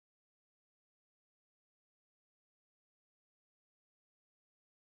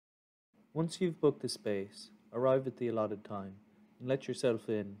Once you've booked the space, arrive at the allotted time and let yourself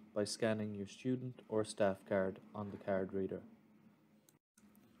in by scanning your student or staff card on the card reader.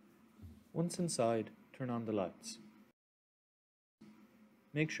 Once inside, turn on the lights.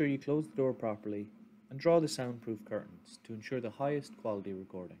 Make sure you close the door properly and draw the soundproof curtains to ensure the highest quality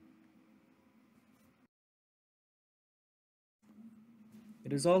recording.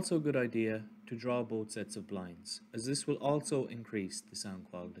 It is also a good idea to draw both sets of blinds, as this will also increase the sound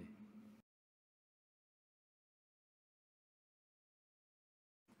quality.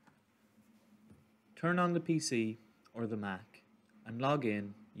 Turn on the PC or the Mac and log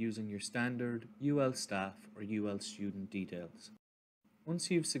in using your standard UL staff or UL student details. Once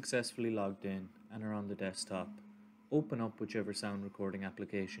you've successfully logged in and are on the desktop, open up whichever sound recording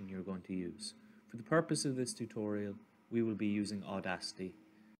application you're going to use. For the purpose of this tutorial, we will be using Audacity.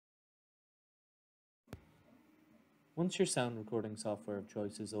 Once your sound recording software of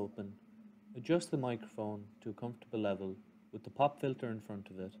choice is open, adjust the microphone to a comfortable level with the pop filter in front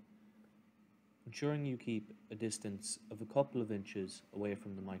of it, ensuring you keep a distance of a couple of inches away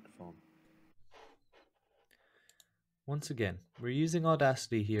from the microphone. Once again, we're using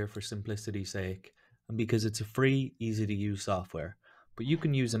Audacity here for simplicity's sake and because it's a free, easy to use software, but you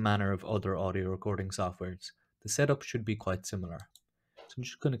can use a manner of other audio recording softwares. The setup should be quite similar. So I'm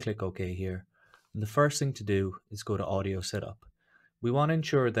just going to click OK here. And the first thing to do is go to Audio Setup. We want to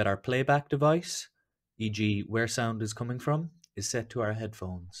ensure that our playback device, e.g. where sound is coming from, is set to our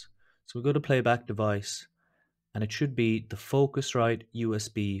headphones. So we go to Playback Device and it should be the Focusrite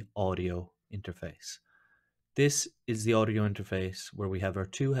USB audio interface. This is the audio interface where we have our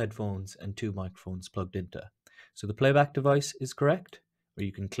two headphones and two microphones plugged into. So the playback device is correct, where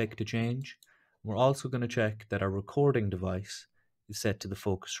you can click to change. We're also going to check that our recording device is set to the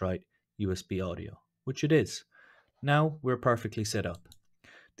Focusrite USB audio, which it is. Now we're perfectly set up.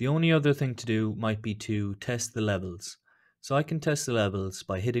 The only other thing to do might be to test the levels. So I can test the levels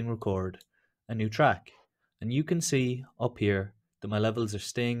by hitting record, a new track. And you can see up here that my levels are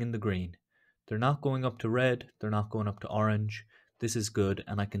staying in the green. They're not going up to red, they're not going up to orange. This is good,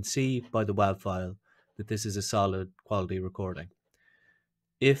 and I can see by the WAV file that this is a solid quality recording.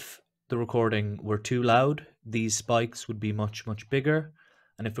 If the recording were too loud, these spikes would be much bigger,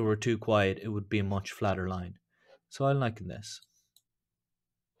 and if it were too quiet, it would be a much flatter line. So I like this.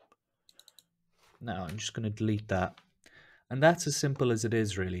 Now I'm just going to delete that. And that's as simple as it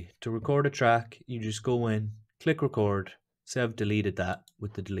is, really. To record a track, you just go in, click record, say I've deleted that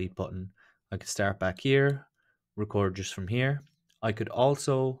with the delete button. I could start back here, record just from here. I could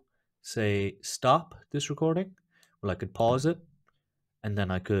also say stop this recording. Well, I could pause it and then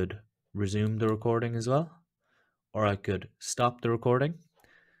I could resume the recording as well. Or I could stop the recording.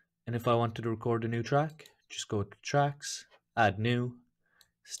 And if I wanted to record a new track, just go to tracks, add new,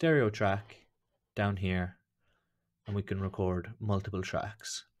 stereo track down here, and we can record multiple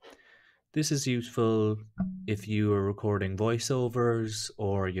tracks. This is useful if you are recording voiceovers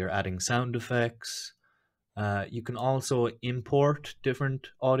or you're adding sound effects. You can also import different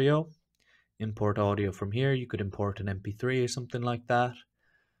audio. Import audio from here. You could import an MP3 or something like that.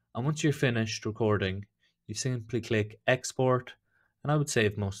 And once you're finished recording, you simply click export, and I would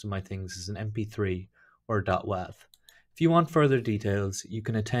save most of my things as an MP3 or .wav. If you want further details, you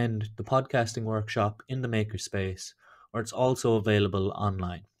can attend the podcasting workshop in the Makerspace, or it's also available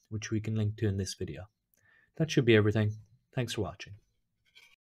online, which we can link to in this video. That should be everything. Thanks for watching.